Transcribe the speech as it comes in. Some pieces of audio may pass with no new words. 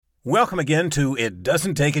Welcome again to It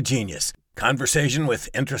Doesn't Take a Genius, conversation with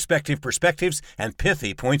introspective perspectives and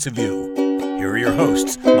pithy points of view. Here are your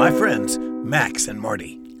hosts, my friends, Max and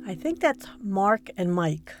Marty. I think that's Mark and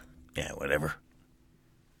Mike. Yeah, whatever.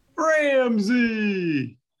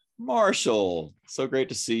 Ramsey! Marshall, so great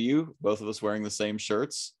to see you. Both of us wearing the same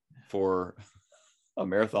shirts for a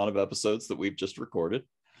marathon of episodes that we've just recorded.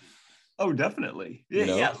 Oh, definitely. Yeah,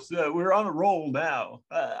 yes, we're on a roll now.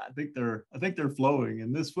 I think they're flowing,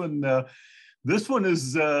 and this one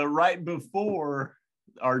is right before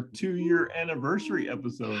our 2-year anniversary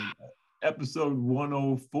episode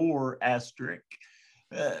 104 asterisk.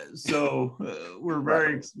 So we're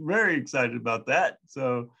very excited about that.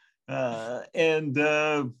 So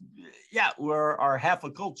we're our Half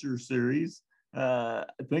a Culture series. I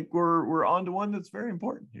think we're on to one that's very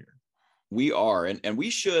important here. We are, and we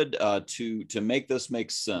should, to make this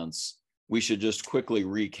make sense, we should just quickly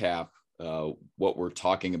recap what we're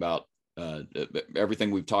talking about,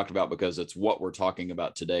 everything we've talked about, because it's what we're talking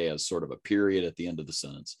about today as sort of a period at the end of the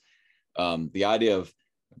sentence. The idea of,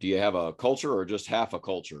 do you have a culture or just half a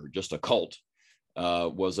culture, just a cult,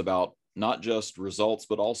 was about not just results,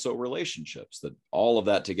 but also relationships, that all of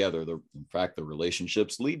that together, in fact, the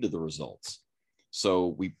relationships lead to the results.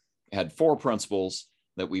 So we had 4 principles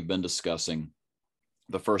that we've been discussing.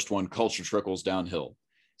 The first one, culture trickles downhill.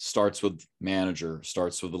 Starts with manager,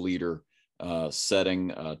 starts with the leader,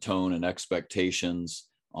 setting tone and expectations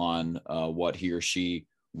on what he or she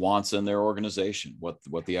wants in their organization,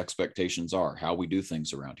 what the expectations are, how we do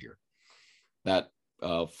things around here. That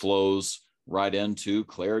flows right into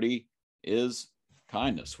clarity is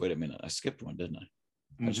kindness. Wait a minute, I skipped one, didn't I?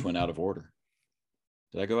 Mm-hmm. I just went out of order.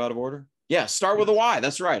 Did I go out of order? Yeah, start with a why.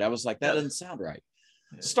 That's right. I was like, that doesn't sound right.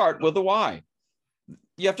 Start with the why.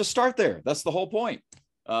 You have to start there. That's the whole point.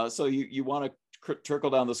 So you want to trickle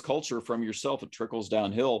down this culture from yourself. It trickles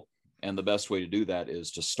downhill. And the best way to do that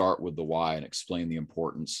is to start with the why and explain the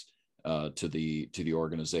importance to the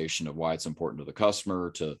organization of why it's important to the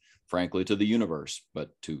customer, to frankly, to the universe, but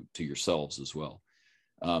to yourselves as well.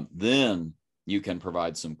 Then you can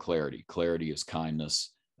provide some clarity. Clarity is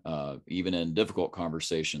kindness, even in difficult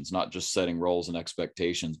conversations, not just setting roles and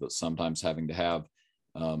expectations, but sometimes having to have,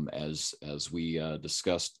 as we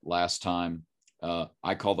discussed last time,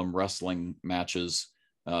 I call them wrestling matches.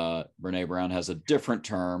 Brene Brown has a different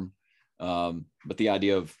term, but the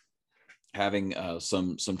idea of having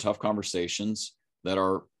some tough conversations that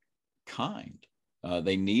are kind.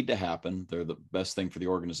 They need to happen. They're the best thing for the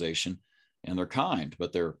organization, and they're kind,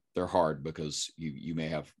 but they're hard because you may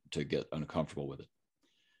have to get uncomfortable with it.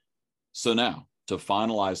 So now, to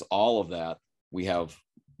finalize all of that, we have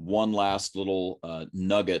one last little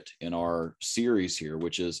nugget in our series here,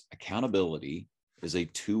 which is accountability is a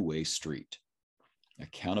two-way street.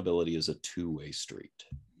 Accountability is a two-way street.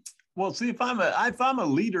 Well, see, if I'm a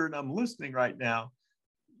leader and I'm listening right now,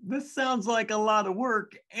 this sounds like a lot of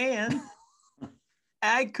work, and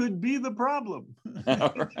I could be the problem.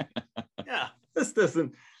 Right. Yeah,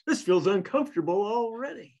 this feels uncomfortable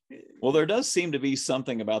already. Well, there does seem to be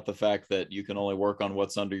something about the fact that you can only work on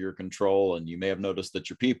what's under your control, and you may have noticed that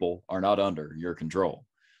your people are not under your control.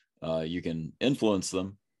 You can influence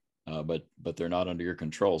them, but they're not under your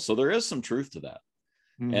control. So there is some truth to that.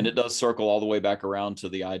 Mm-hmm. And it does circle all the way back around to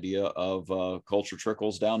the idea of culture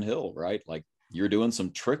trickles downhill, right? Like you're doing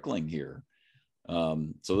some trickling here.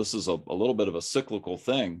 So this is a little bit of a cyclical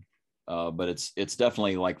thing, but it's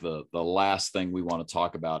definitely like the last thing we want to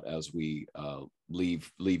talk about as we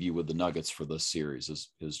leave you with the nuggets for this series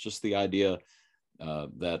is just the idea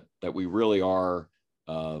that we really are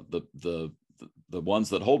the ones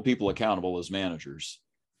that hold people accountable as managers,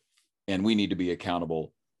 and we need to be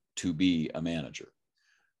accountable to be a manager.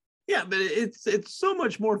 Yeah, but it's so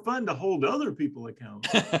much more fun to hold other people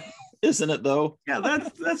accountable. Isn't it though? Yeah,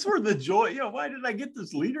 that's where the joy, why did I get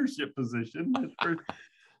this leadership position?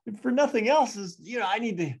 For nothing else is, I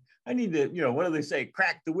need to, what do they say?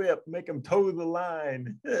 Crack the whip, make them toe the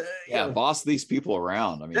line. Boss these people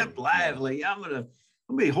around. I mean, step lively. Yeah. I'm gonna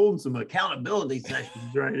be holding some accountability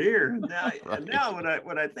sessions right here. Now, right. Now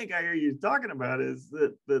what I think I hear you talking about is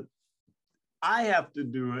that I have to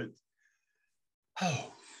do it.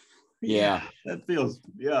 Oh, yeah, that feels,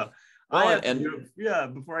 yeah. Well, I have to do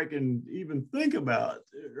it, before I can even think about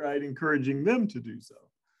it, right? Encouraging them to do so.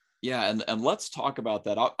 Yeah, and let's talk about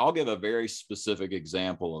that. I'll give a very specific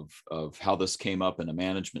example of how this came up in a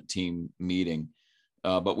management team meeting.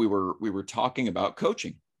 But we were talking about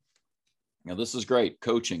coaching. Now, this is great,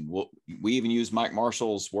 coaching. We even use Mike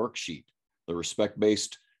Marshall's worksheet, the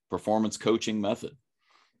respect-based performance coaching method.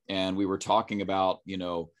 And we were talking about,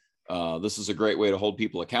 this is a great way to hold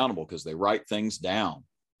people accountable because they write things down.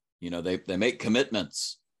 They make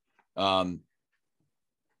commitments. But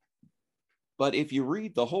if you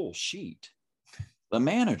read the whole sheet, the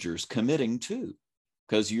manager's committing too,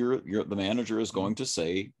 because the manager is going to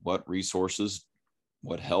say, what resources,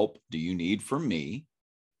 what help do you need from me?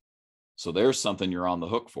 So there's something you're on the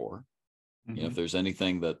hook for. Mm-hmm. If there's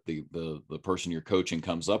anything that the person you're coaching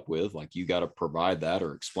comes up with, like, you got to provide that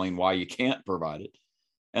or explain why you can't provide it.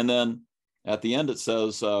 And then at the end, it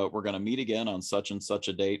says, we're going to meet again on such and such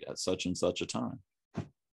a date at such and such a time.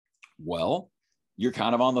 Well, you're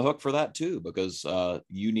kind of on the hook for that too, because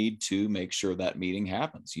you need to make sure that meeting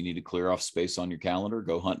happens. You need to clear off space on your calendar,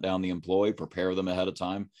 go hunt down the employee, prepare them ahead of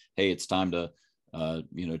time. Hey, it's time to,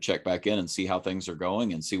 check back in and see how things are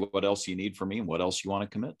going and see what else you need from me and what else you want to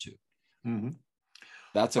commit to. Mm-hmm.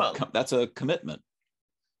 That's a commitment.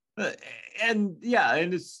 And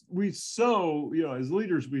as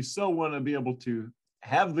leaders, we so want to be able to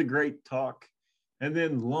have the great talk and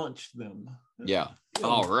then launch them. Yeah.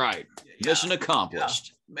 All right. Mission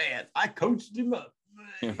accomplished. Yeah. Man, I coached him up.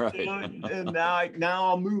 Right. And now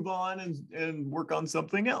I'll move on and work on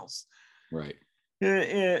something else. Right.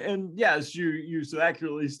 And yes, you so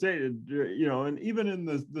accurately stated, and even in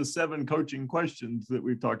the 7 coaching questions that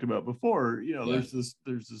we've talked about before, there's this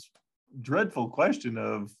dreadful question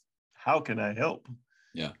of, how can I help?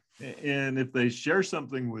 Yeah. And if they share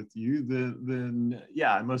something with you, then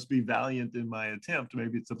I must be valiant in my attempt.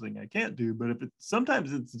 Maybe it's something I can't do, but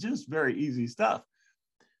sometimes it's just very easy stuff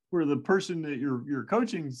where the person that you're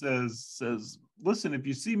coaching says, listen, if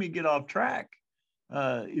you see me get off track,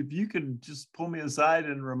 if you could just pull me aside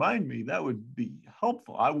and remind me, that would be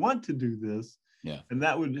helpful. I want to do this. Yeah. And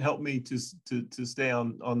that would help me to stay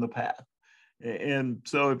on the path. And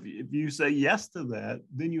so if you say yes to that,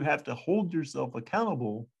 then you have to hold yourself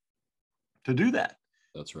accountable to do that.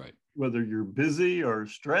 That's right. Whether you're busy or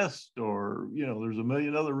stressed or, there's a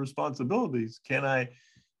million other responsibilities.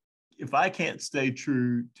 If I can't stay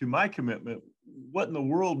true to my commitment, what in the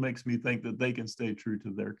world makes me think that they can stay true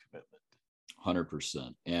to their commitment?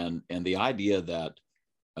 100%. And the idea that,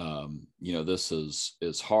 this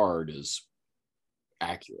is hard is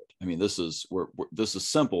accurate. I mean, this is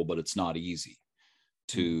simple, but it's not easy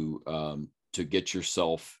to get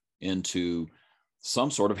yourself into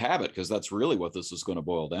some sort of habit, because that's really what this is going to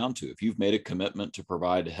boil down to. If you've made a commitment to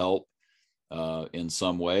provide help in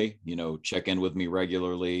some way, check in with me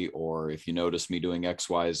regularly, or if you notice me doing X,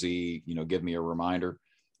 Y, Z, give me a reminder.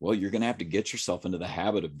 Well, you're going to have to get yourself into the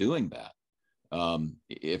habit of doing that.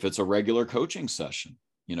 If it's a regular coaching session,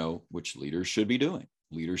 which leaders should be doing,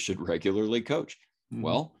 leaders should regularly coach. Mm-hmm.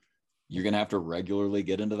 Well, you're going to have to regularly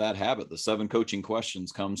get into that habit. The 7 coaching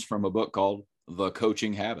questions comes from a book called The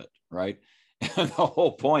Coaching Habit, right? And the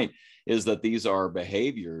whole point is that these are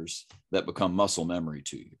behaviors that become muscle memory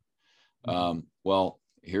to you. Mm-hmm. Well,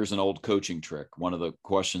 here's an old coaching trick. One of the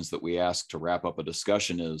questions that we ask to wrap up a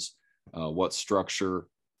discussion is, what structure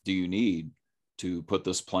do you need to put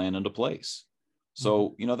this plan into place?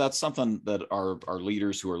 So, that's something that our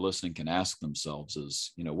leaders who are listening can ask themselves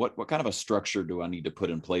is, what kind of a structure do I need to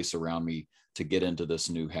put in place around me to get into this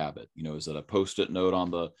new habit? Is it a Post-it note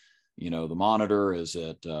on the monitor? Is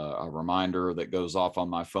it a reminder that goes off on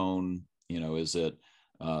my phone? Is it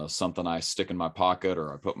something I stick in my pocket,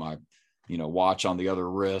 or I put my, watch on the other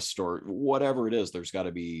wrist, or whatever it is? There's got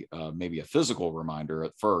to be maybe a physical reminder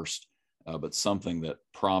at first, but something that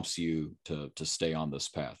prompts you to stay on this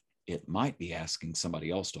path. It might be asking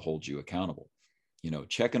somebody else to hold you accountable.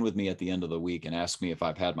 Check in with me at the end of the week and ask me if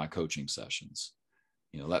I've had my coaching sessions.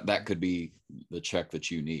 That could be the check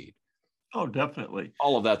that you need. Oh, definitely.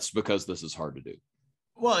 All of that's because this is hard to do.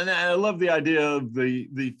 Well, and I love the idea of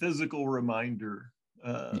the physical reminder.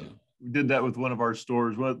 We did that with one of our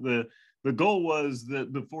stores. What the goal was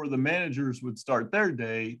that before the managers would start their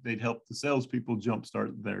day, they'd help the salespeople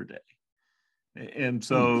jumpstart their day. And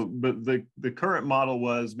so, but the current model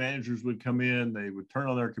was managers would come in, they would turn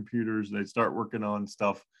on their computers, they'd start working on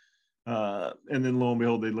stuff. And then lo and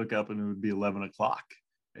behold, they'd look up and it would be 11 o'clock.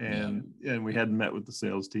 And we hadn't met with the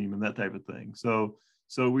sales team and that type of thing. So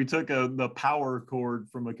we took the power cord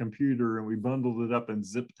from a computer and we bundled it up and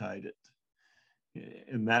zip tied it.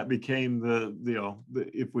 And that became the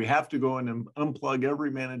if we have to go in and unplug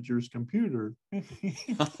every manager's computer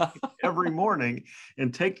every morning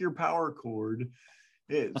and take your power cord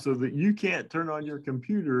so that you can't turn on your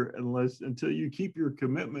computer until you keep your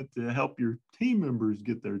commitment to help your team members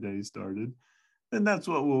get their day started, then that's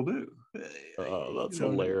what we'll do. Oh, that's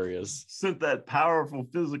hilarious. Sent that powerful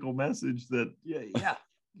physical message that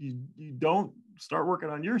you don't start working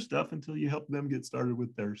on your stuff until you help them get started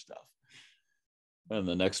with their stuff. And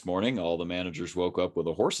the next morning, all the managers woke up with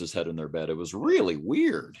a horse's head in their bed. It was really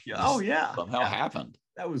weird. Yeah. Oh, yeah. Somehow happened.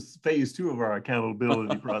 That was phase 2 of our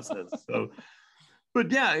accountability process. So, but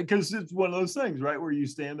yeah, because it's one of those things, right? Where you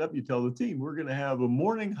stand up, you tell the team, we're going to have a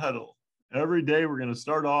morning huddle. Every day we're going to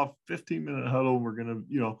start off 15-minute huddle. We're going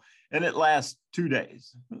to, and it lasts 2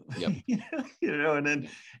 days. Yep.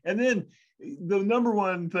 and then the number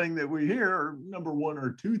one thing that we hear, or number one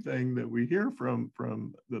or two thing that we hear from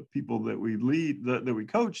the people that we lead, that we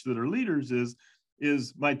coach, that are leaders, is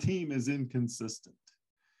my team is inconsistent.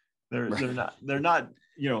 They're not,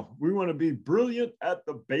 we want to be brilliant at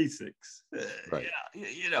the basics. Right.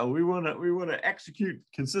 We want to execute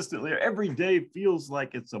consistently. Every day feels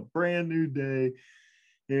like it's a brand new day,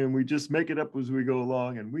 and we just make it up as we go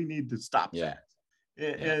along, and we need to stop that.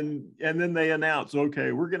 And then they announce,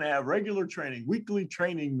 okay, we're going to have regular training, weekly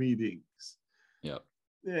training meetings. Yep.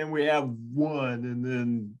 And we have one, and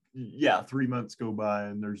then 3 months go by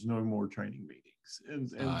and there's no more training meetings. And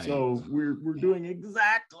so we're doing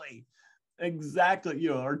exactly,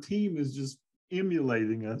 our team is just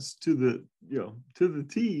emulating us to the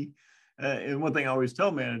T. And one thing I always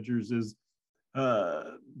tell managers is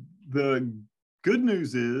the good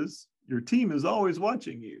news is your team is always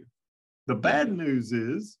watching you. The bad news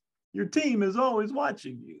is your team is always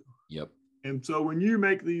watching you. Yep. And so when you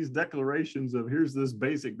make these declarations of here's this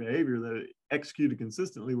basic behavior that executed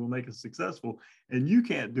consistently will make us successful, and you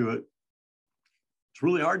can't do it, it's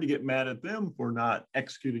really hard to get mad at them for not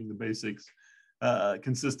executing the basics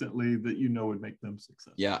consistently that would make them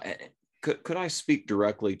successful. Yeah. Could I speak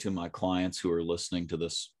directly to my clients who are listening to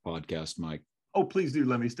this podcast, Mike? Oh, please do.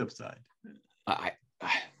 Let me step aside.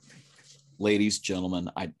 Ladies, gentlemen,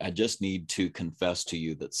 I just need to confess to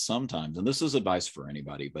you that sometimes, and this is advice for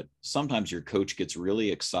anybody, but sometimes your coach gets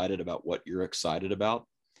really excited about what you're excited about.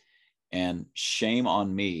 And shame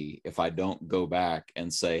on me if I don't go back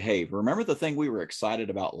and say, hey, remember the thing we were excited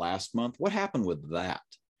about last month? What happened with that?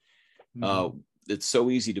 Mm-hmm. It's so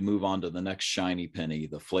easy to move on to the next shiny penny,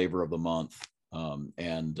 the flavor of the month,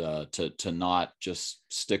 and to not just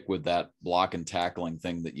stick with that block and tackling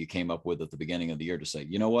thing that you came up with at the beginning of the year to say,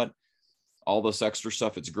 you know what? All this extra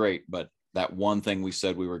stuff, it's great, but that one thing we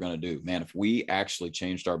said we were going to do, man, if we actually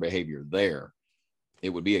changed our behavior there, it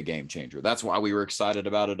would be a game changer. That's why we were excited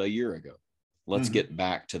about it a year ago. Let's get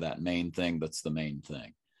back to that main thing. That's the main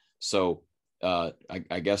thing. So I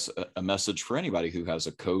guess a message for anybody who has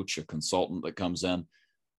a coach, a consultant that comes in,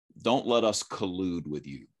 don't let us collude with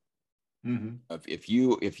you. Mm-hmm.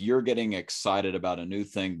 If you're getting excited about a new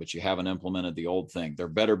thing, but you haven't implemented the old thing, there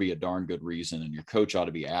better be a darn good reason. And your coach ought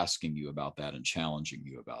to be asking you about that and challenging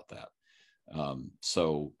you about that.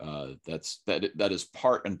 That is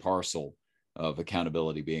part and parcel of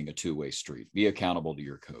accountability being a two-way street. Be accountable to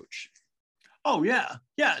your coach. Oh yeah.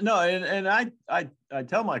 Yeah. No. And I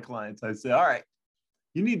tell my clients, I say, all right,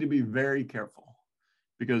 you need to be very careful,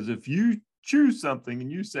 because if you choose something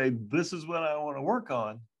and you say, this is what I want to work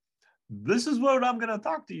on, this is what I'm going to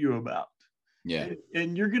talk to you about. Yeah.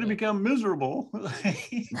 And you're going to become miserable.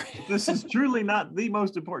 This is truly not the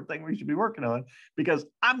most important thing we should be working on, because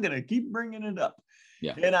I'm going to keep bringing it up.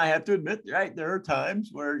 Yeah. And I have to admit, right, there are times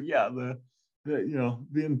where, the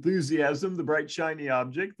enthusiasm, the bright, shiny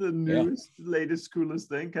object, the newest, latest, coolest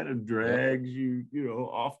thing kind of drags you,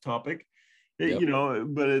 off topic. But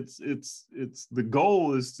it's the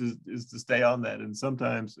goal is to stay on that. And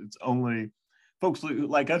sometimes it's only folks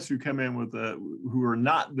like us who come in with who are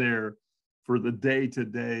not there for the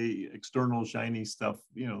day-to-day external shiny stuff,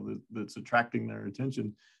 that's attracting their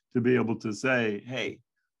attention, to be able to say, hey,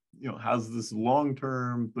 how's this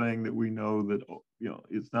long-term thing that we know that,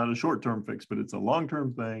 it's not a short-term fix, but it's a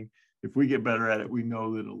long-term thing. If we get better at it, we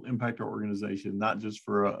know that it'll impact our organization, not just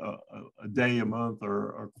for a day, a month,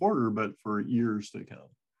 or a quarter, but for years to come.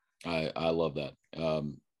 I love that.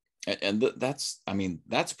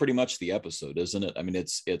 That's pretty much the episode, isn't it? I mean,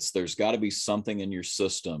 it's there's got to be something in your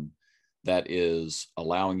system that is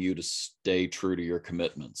allowing you to stay true to your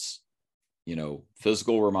commitments,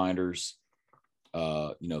 physical reminders,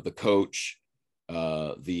 the coach,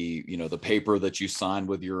 the paper that you signed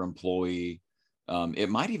with your employee. It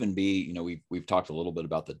might even be, we've talked a little bit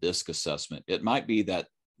about the DISC assessment. It might be that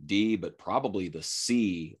D, but probably the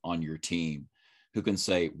C on your team, who can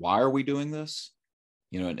say, why are we doing this?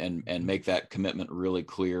 And make that commitment really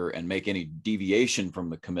clear, and make any deviation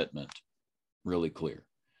from the commitment really clear.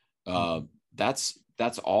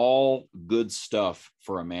 That's all good stuff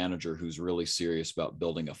for a manager who's really serious about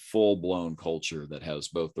building a full-blown culture that has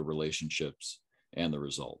both the relationships and the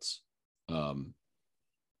results.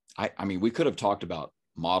 We could have talked about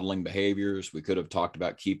modeling behaviors. We could have talked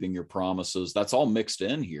about keeping your promises. That's all mixed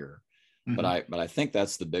in here. But I think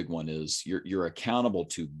that's the big one is you're accountable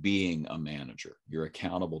to being a manager. You're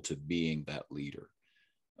accountable to being that leader.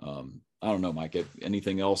 I don't know, Mike,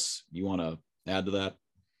 anything else you want to add to that?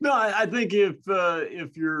 No, I think if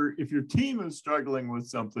your team is struggling with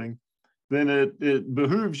something, then it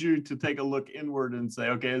behooves you to take a look inward and say,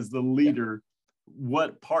 okay, as the leader,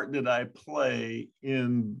 what part did I play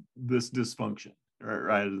in this dysfunction,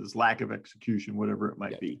 right? This lack of execution, whatever it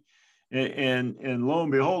might be. And lo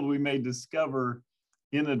and behold, we may discover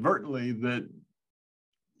inadvertently that,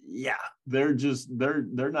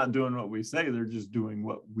 they're not doing what we say. They're just doing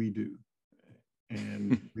what we do.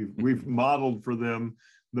 And we've modeled for them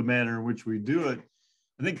the manner in which we do it.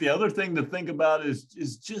 I think the other thing to think about is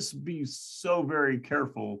just be so very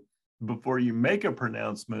careful before you make a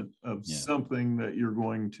pronouncement of something that you're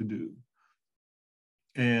going to do.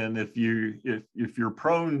 And if you're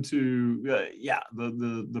prone to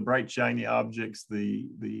the bright shiny objects,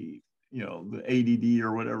 the ADD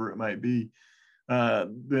or whatever it might be,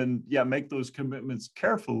 then make those commitments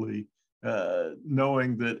carefully,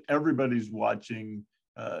 knowing that everybody's watching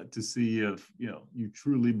to see if you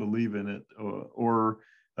truly believe in it, or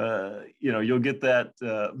you'll get that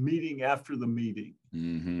meeting after the meeting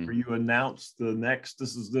where you announce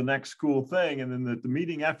this is the next cool thing, and then the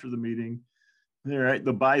meeting after the meeting, all right,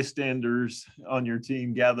 the bystanders on your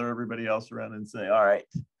team gather everybody else around and say, all right,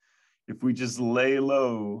 if we just lay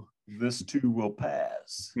low, this too will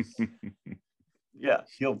pass.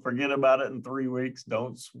 He'll forget about it in 3 weeks.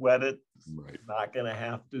 Don't sweat it. Right. Not going to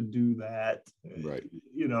have to do that. Right.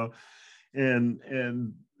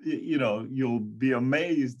 And you'll be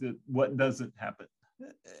amazed at what doesn't happen,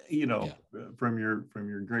 from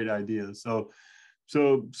your great ideas. So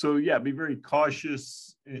be very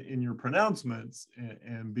cautious in your pronouncements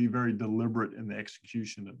and be very deliberate in the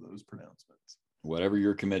execution of those pronouncements. Whatever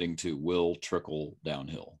you're committing to will trickle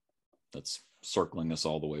downhill. That's circling us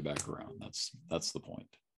all the way back around. That's the point.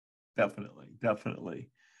 Definitely.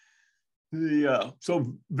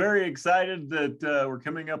 So very excited that we're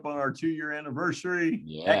coming up on our 2-year anniversary.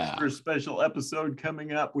 Extra special episode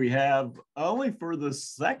coming up. We have, only for the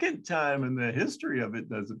second time in the history of It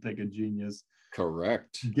Doesn't Take a Genius,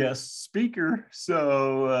 correct, guest speaker.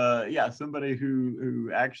 So somebody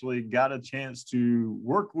who actually got a chance to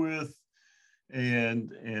work with and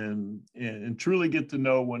truly get to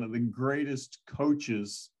know one of the greatest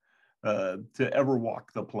coaches to ever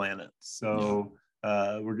walk the planet. So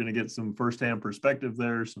we're going to get some firsthand perspective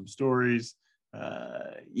there, some stories.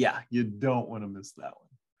 You don't want to miss that one.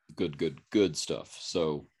 Good stuff.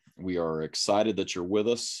 So we are excited that you're with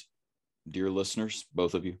us, dear listeners,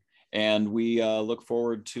 both of you. And we look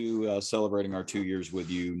forward to celebrating our 2 years with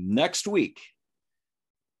you next week,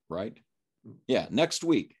 right? Yeah, next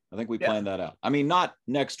week. I think we planned that out. I mean, not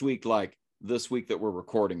next week like this week that we're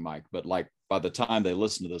recording, Mike, but like by the time they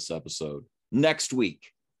listen to this episode, next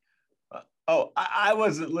week. I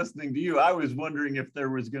wasn't listening to you. I was wondering if there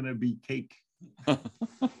was going to be cake. I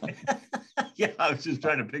was just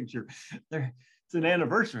trying to picture. It's an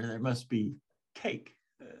anniversary. There must be cake.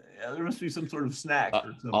 There must be some sort of snack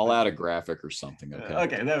or something. I'll add a graphic or something.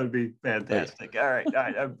 Okay, that would be fantastic. All right.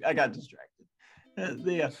 I got distracted.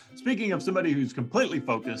 Speaking of somebody who's completely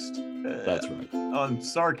focused, that's right, on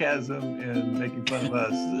sarcasm and making fun of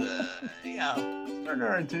us, turn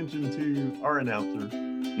our attention to our announcer,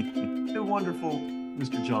 the wonderful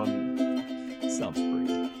Mr. John. Sounds great.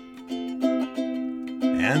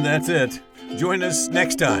 And that's it. Join us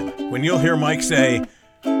next time when you'll hear Mike say,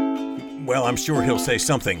 well, I'm sure he'll say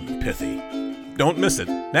something pithy. Don't miss it.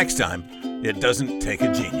 Next time, It Doesn't Take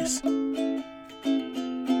a Genius.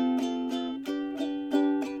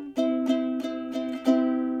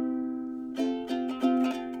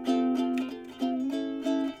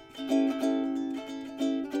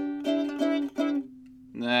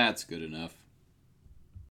 That's good enough.